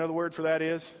another word for that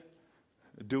is?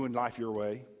 Doing life your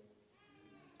way.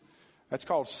 That's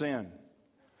called sin.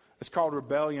 It's called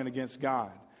rebellion against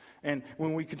God. And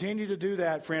when we continue to do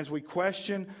that, friends, we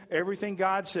question everything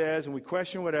God says and we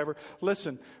question whatever.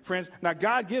 Listen, friends, now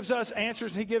God gives us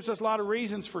answers and He gives us a lot of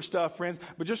reasons for stuff, friends.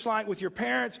 But just like with your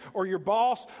parents or your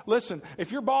boss, listen,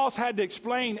 if your boss had to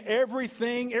explain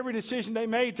everything, every decision they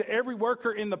made to every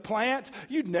worker in the plant,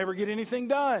 you'd never get anything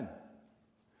done.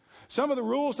 Some of the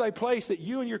rules they place that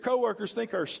you and your coworkers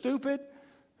think are stupid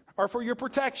are for your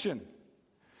protection.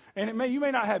 And you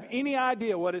may not have any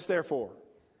idea what it's there for.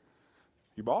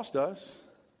 Your boss does.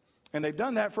 And they've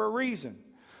done that for a reason.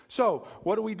 So,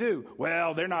 what do?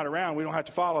 Well, they're not around. We don't have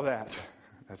to follow that.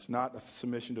 That's not a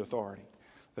submission to authority.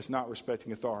 That's not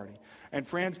respecting authority. And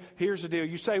friends, here's the deal.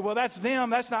 You say, well, that's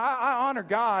them. That's not, I honor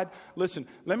God. Listen,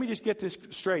 let me just get this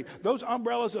straight. Those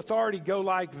umbrellas of authority go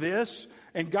like this,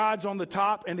 and God's on the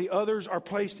top, and the others are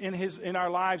placed in our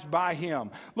lives by Him.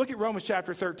 Look at Romans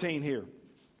chapter 13 here.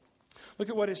 Look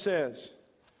at what it says.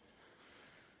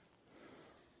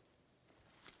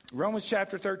 Romans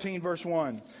chapter 13, verse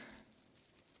 1.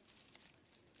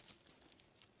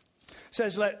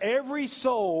 Says, let every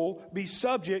soul be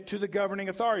subject to the governing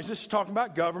authorities. This is talking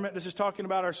about government. This is talking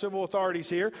about our civil authorities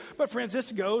here. But friends,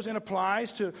 this goes and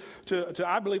applies to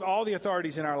I believe, all the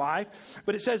authorities in our life.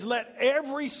 But it says, let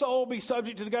every soul be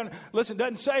subject to the government. Listen, it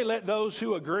doesn't say let those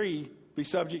who agree be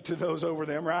subject to those over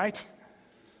them, right?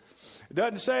 It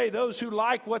doesn't say those who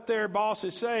like what their boss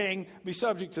is saying be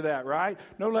subject to that, right?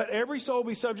 No, let every soul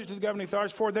be subject to the governing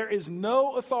authorities, for there is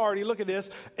no authority, look at this,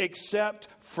 except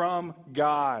from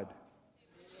God.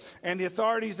 And the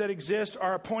authorities that exist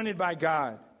are appointed by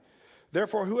God.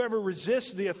 Therefore, whoever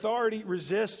resists the authority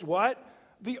resists what?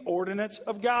 The ordinance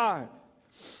of God.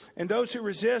 And those who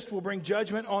resist will bring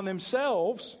judgment on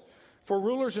themselves. For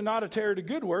rulers are not a terror to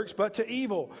good works, but to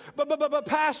evil. But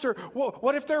pastor,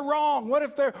 what if they're wrong? What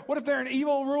if they're an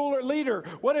evil ruler leader?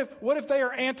 What if they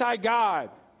are anti-God?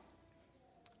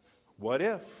 What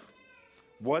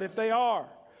if they are?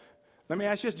 Let me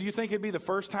ask you this: do you think it'd be the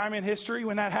first time in history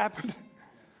when that happened?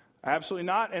 Absolutely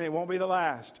not, and it won't be the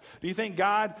last. Do you think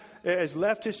God has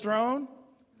left His throne?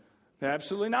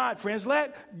 Absolutely not, friends.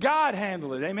 Let God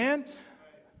handle it. Amen.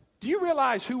 Do you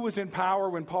realize who was in power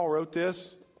when Paul wrote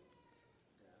this?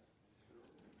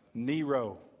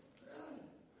 Nero.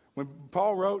 When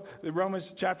Paul wrote in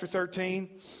Romans chapter 13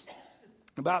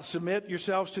 about submit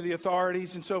yourselves to the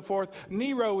authorities and so forth,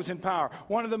 Nero was in power.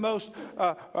 One of the most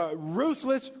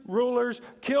ruthless rulers,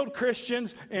 killed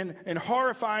Christians in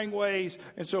horrifying ways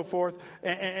and so forth.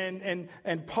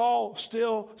 And Paul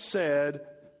still said,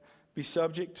 be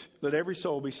subject, let every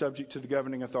soul be subject to the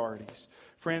governing authorities.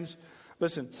 Friends,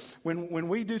 listen, when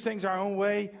we do things our own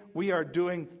way, we are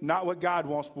doing not what God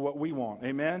wants, but what we want.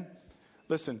 Amen?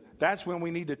 Listen, that's when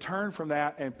we need to turn from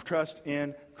that and trust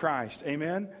in Christ.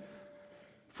 Amen?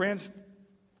 Friends,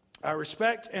 our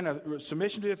respect and a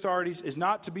submission to the authorities is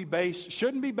not to be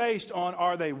shouldn't be based on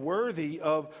are they worthy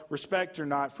of respect or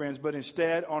not, friends, but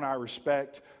instead on our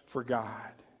respect for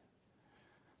God.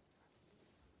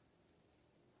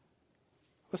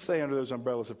 Let's stay under those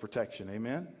umbrellas of protection.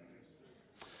 Amen?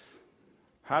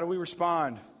 How do we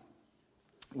respond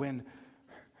when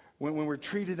we're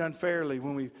treated unfairly,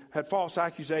 when we've had false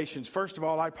accusations? First of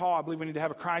all, like Paul, I believe we need to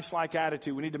have a Christ-like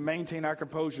attitude. We need to maintain our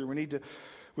composure. We need to,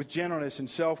 with gentleness and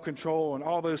self-control and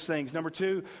all those things. Number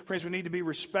two, friends, we need to be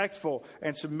respectful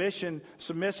and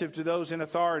submissive to those in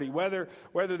authority. Whether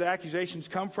the accusations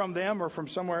come from them or from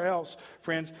somewhere else,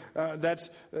 friends, that's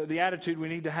the attitude we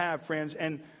need to have, friends.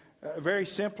 And very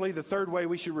simply, the third way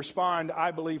we should respond, I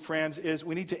believe, friends, is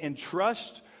we need to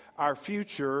entrust our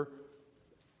future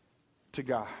to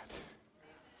God.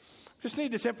 Just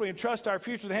need to simply entrust our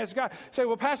future in the hands of God. Say,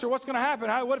 well, Pastor, what's going to happen?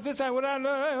 What if this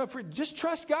happens? Just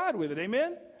trust God with it.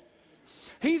 Amen?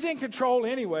 He's in control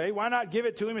anyway. Why not give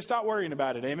it to Him and stop worrying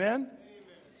about it? Amen?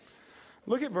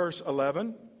 Look at verse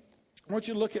 11. I want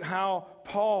you to look at how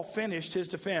Paul finished his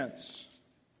defense.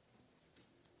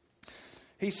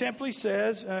 He simply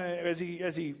says,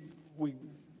 we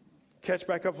catch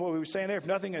back up what we were saying there,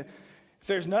 if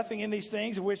there's nothing in these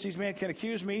things of which these men can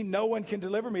accuse me, no one can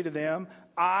deliver me to them.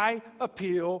 I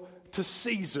appeal to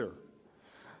Caesar.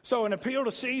 So an appeal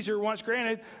to Caesar, once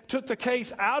granted, took the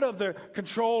case out of the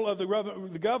control of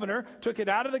the governor, took it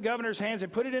out of the governor's hands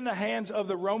and put it in the hands of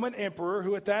the Roman emperor,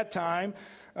 who at that time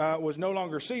was no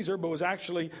longer Caesar, but was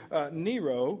actually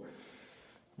Nero.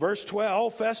 Verse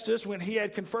 12, Festus, when he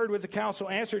had conferred with the council,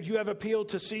 answered, "You have appealed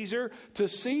to Caesar. To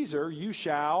Caesar you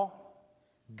shall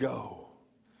go."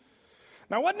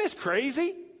 Now, wasn't this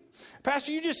crazy?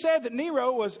 Pastor, you just said that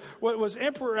Nero was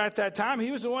emperor at that time. He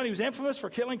was the one who was infamous for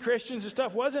killing Christians and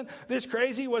stuff. Wasn't this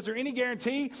crazy? Was there any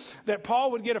guarantee that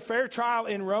Paul would get a fair trial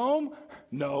in Rome?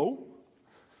 No.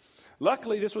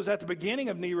 Luckily, this was at the beginning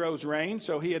of Nero's reign,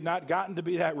 so he had not gotten to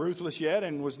be that ruthless yet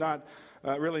and was not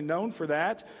really known for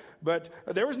that. But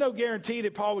there was no guarantee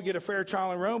that Paul would get a fair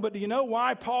trial in Rome. But do you know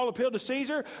why Paul appealed to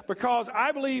Caesar? Because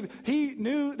I believe he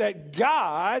knew that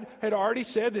God had already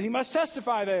said that he must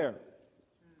testify there.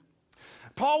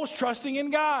 Paul was trusting in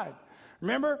God.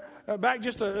 Remember, back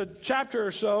just a chapter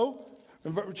or so,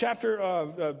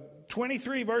 chapter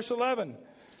 23, verse 11.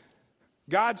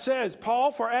 God says,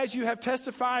 "Paul, for as you have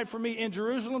testified for me in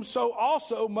Jerusalem, so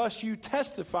also must you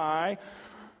testify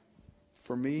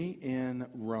for me in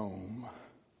Rome."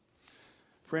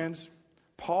 Friends,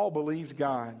 Paul believed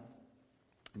God,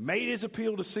 made his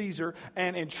appeal to Caesar,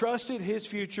 and entrusted his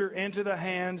future into the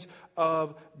hands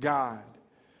of God.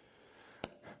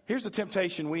 Here's the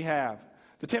temptation we have.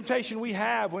 The temptation we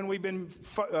have when we've been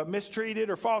mistreated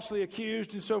or falsely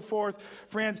accused and so forth,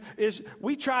 friends, is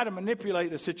we try to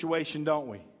manipulate the situation, don't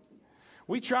we?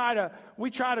 We try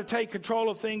to take control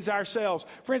of things ourselves.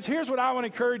 Friends, here's what I want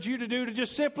to encourage you to do, to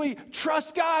just simply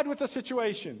trust God with the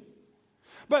situation.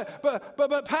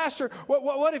 But Pastor,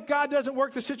 what if God doesn't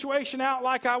work the situation out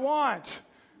like I want?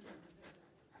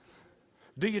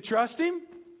 Do you trust Him?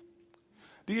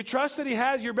 Do you trust that He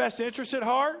has your best interest at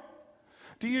heart?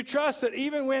 Do you trust that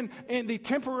even when in the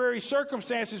temporary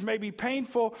circumstances may be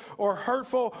painful or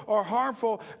hurtful or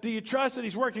harmful, do you trust that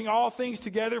He's working all things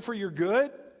together for your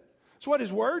good? That's what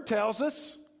His Word tells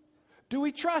us. Do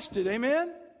we trust it?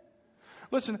 Amen?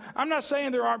 Listen, I'm not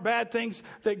saying there aren't bad things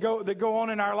that go on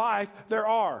in our life. There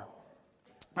are.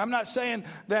 I'm not saying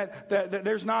that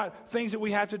there's not things that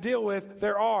we have to deal with.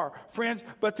 There are, friends.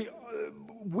 But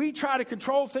we try to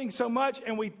control things so much,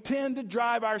 and we tend to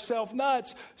drive ourselves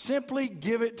nuts. Simply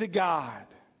give it to God.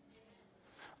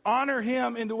 Honor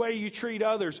Him in the way you treat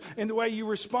others, in the way you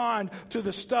respond to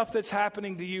the stuff that's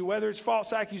happening to you, whether it's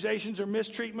false accusations or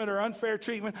mistreatment or unfair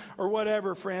treatment or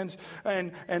whatever, friends.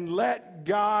 And let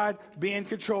God be in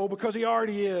control, because He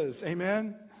already is.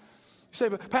 Amen? You say,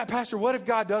 "But Pastor, what if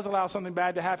God does allow something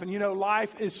bad to happen?" You know,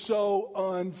 life is so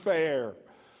unfair.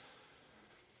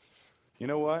 You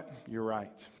know what? You're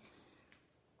right.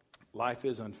 Life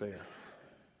is unfair.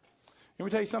 Let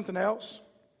me tell you something else.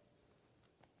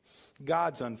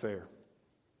 God's unfair.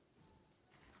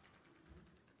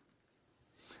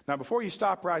 Now, before you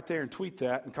stop right there and tweet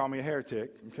that and call me a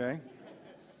heretic, okay? Let me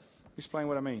explain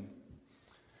what I mean.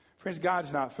 Friends,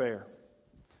 God's not fair,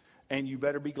 and you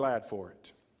better be glad for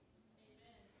it.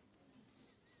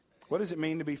 What does it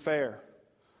mean to be fair?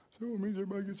 So it means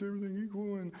everybody gets everything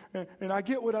equal, and I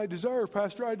get what I deserve,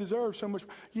 Pastor. I deserve so much.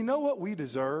 You know what we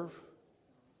deserve?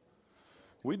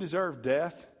 We deserve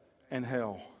death and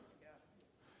hell.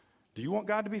 Do you want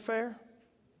God to be fair?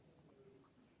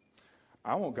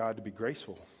 I want God to be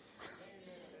graceful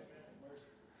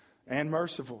and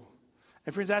merciful.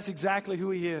 And friends, that's exactly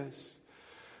who He is.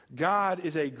 God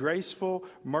is a graceful,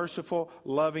 merciful,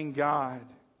 loving God.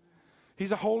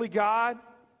 He's a holy God.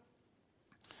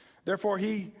 Therefore,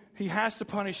 He has to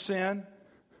punish sin.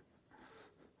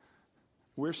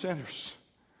 We're sinners.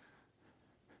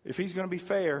 If He's going to be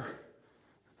fair,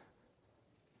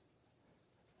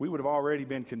 we would have already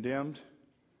been condemned,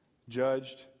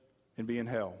 judged, and be in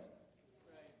hell.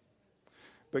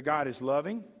 But God is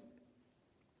loving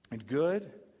and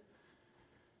good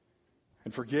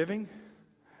and forgiving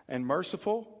and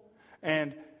merciful.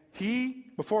 And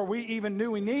He, before we even knew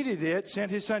we needed it,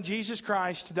 sent His Son Jesus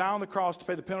Christ to die on the cross to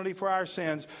pay the penalty for our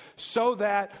sins, so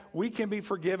that we can be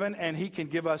forgiven and He can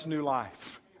give us new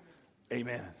life.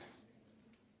 Amen.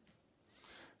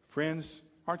 Friends,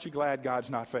 aren't you glad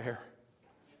God's not fair?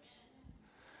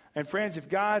 And friends, if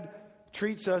God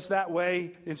treats us that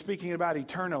way, in speaking about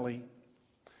eternally,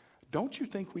 don't you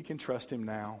think we can trust Him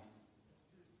now?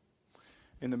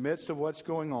 In the midst of what's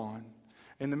going on,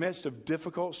 in the midst of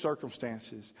difficult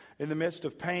circumstances, in the midst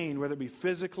of pain, whether it be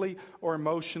physically or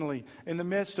emotionally, in the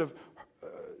midst of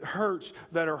hurts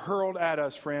that are hurled at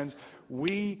us, friends,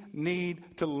 we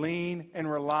need to lean and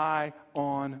rely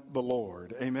on the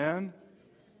Lord. Amen?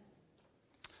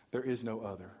 There is no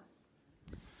other.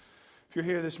 If you're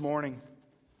here this morning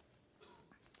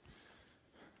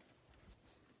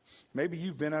Maybe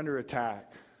you've been under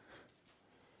attack.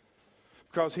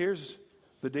 Because here's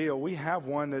the deal. We have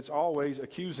one that's always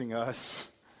accusing us.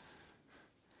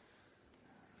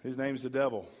 His name's the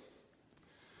devil.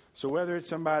 So whether it's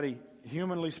somebody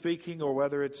humanly speaking or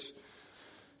whether it's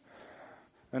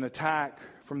an attack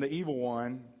from the evil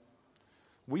one,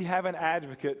 we have an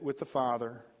advocate with the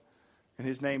Father, and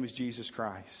his name is Jesus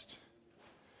Christ.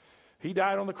 He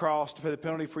died on the cross to pay the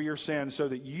penalty for your sins so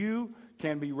that you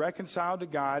can be reconciled to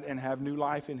God and have new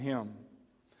life in him.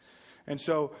 And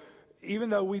so,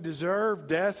 even though we deserve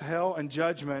death, hell, and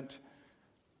judgment,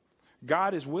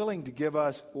 God is willing to give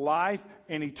us life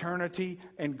and eternity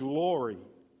and glory.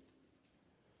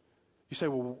 You say,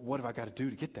 well, what have I got to do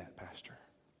to get that, Pastor?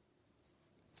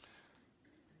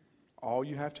 All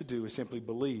you have to do is simply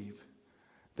believe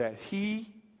that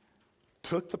he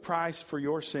took the price for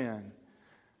your sin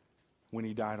when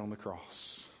he died on the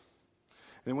cross.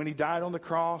 And when he died on the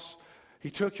cross,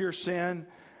 he took your sin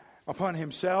upon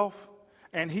himself.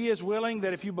 And he is willing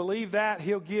that if you believe that,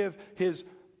 he'll give his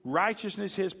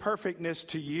righteousness, his perfectness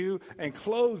to you and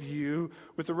clothe you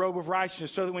with the robe of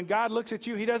righteousness. So that when God looks at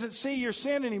you, he doesn't see your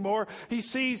sin anymore. He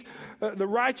sees the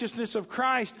righteousness of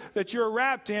Christ that you're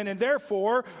wrapped in. And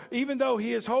therefore, even though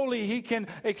he is holy, he can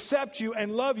accept you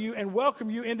and love you and welcome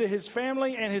you into his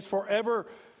family and his forever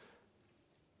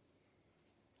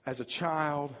as a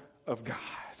child of God.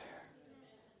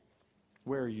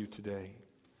 Where are you today?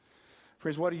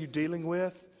 Friends, what are you dealing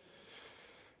with?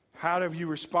 How have you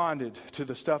responded to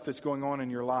the stuff that's going on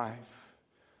in your life?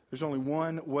 There's only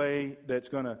one way that's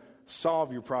going to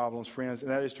solve your problems, friends, and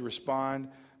that is to respond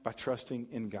by trusting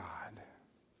in God.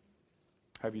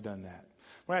 Have you done that?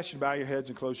 I want to ask you to bow your heads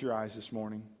and close your eyes this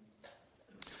morning.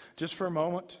 Just for a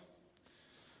moment.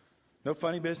 No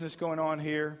funny business going on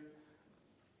here.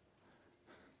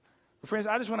 But friends,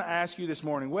 I just want to ask you this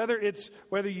morning, whether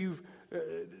you've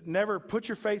never put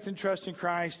your faith and trust in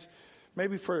Christ,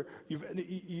 maybe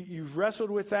you've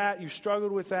wrestled with that, you've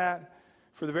struggled with that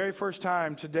for the very first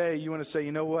time today, you want to say,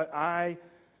 you know what, I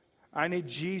need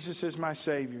Jesus as my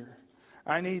Savior.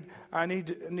 I need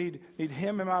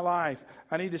him in my life.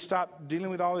 I need to stop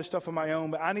dealing with all this stuff on my own,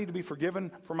 but I need to be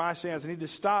forgiven for my sins. I need to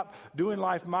stop doing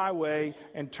life my way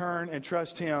and turn and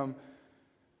trust him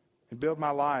and build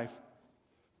my life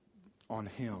on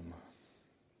him.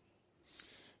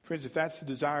 Friends, if that's the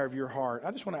desire of your heart,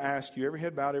 I just want to ask you, every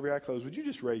head bowed, every eye closed, would you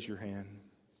just raise your hand?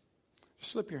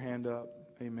 Just slip your hand up.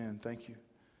 Amen. Thank you.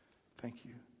 Thank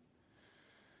you.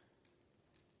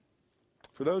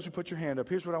 For those who put your hand up,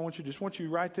 here's what I want you to do. I just want you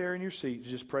right there in your seat to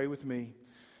just pray with me,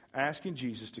 asking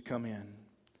Jesus to come in.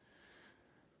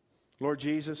 Lord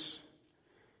Jesus,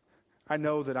 I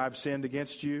know that I've sinned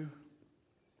against you.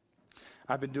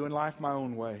 I've been doing life my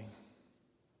own way.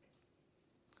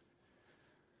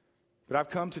 But I've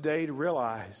come today to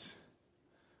realize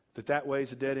that way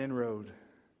is a dead-end road.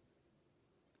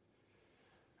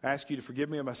 I ask you to forgive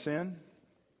me of my sin.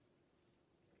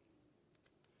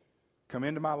 Come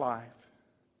into my life.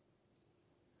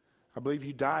 I believe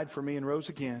you died for me and rose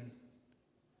again.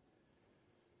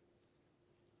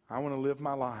 I want to live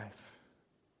my life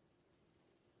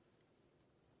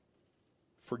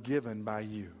forgiven by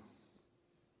you.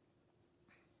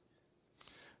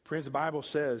 Friends, the Bible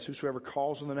says, whosoever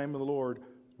calls on the name of the Lord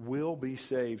will be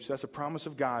saved. So that's a promise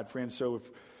of God, friends. So if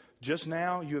just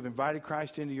now you have invited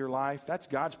Christ into your life, that's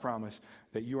God's promise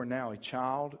that you are now a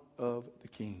child of the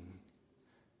King.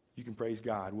 You can praise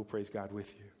God. We'll praise God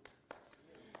with you.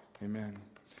 Amen.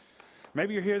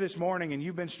 Maybe you're here this morning and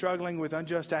you've been struggling with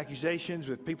unjust accusations,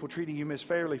 with people treating you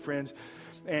misfairly, friends,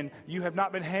 and you have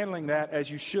not been handling that as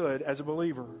you should as a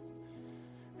believer.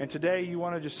 And today you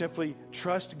want to just simply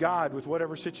trust God with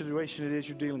whatever situation it is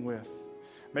you're dealing with.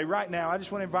 Maybe right now, I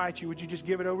just want to invite you, would you just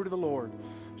give it over to the Lord?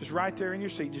 Just right there in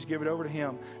your seat, just give it over to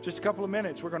him. Just a couple of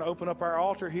minutes, we're going to open up our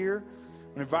altar here.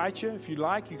 I invite you, if you'd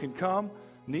like, you can come,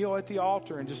 kneel at the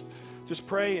altar and just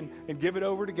pray and give it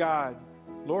over to God.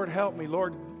 Lord, help me.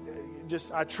 Lord,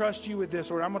 I trust you with this,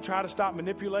 Lord. I'm going to try to stop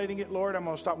manipulating it, Lord. I'm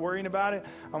going to stop worrying about it.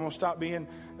 I'm going to stop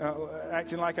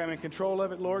acting like I'm in control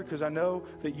of it, Lord, because I know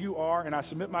that you are, and I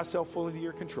submit myself fully to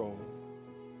your control.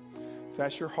 If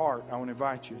that's your heart, I want to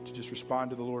invite you to just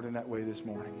respond to the Lord in that way this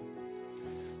morning.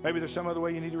 Maybe there's some other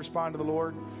way you need to respond to the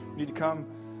Lord. You need to come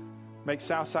make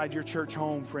Southside your church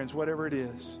home, friends, whatever it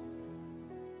is.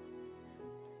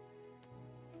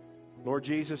 Lord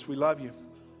Jesus, we love you.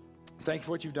 Thank you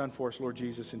for what you've done for us, Lord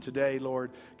Jesus. And today,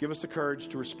 Lord, give us the courage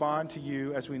to respond to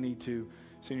you as we need to.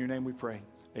 It's in your name we pray.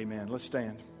 Amen. Let's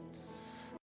stand.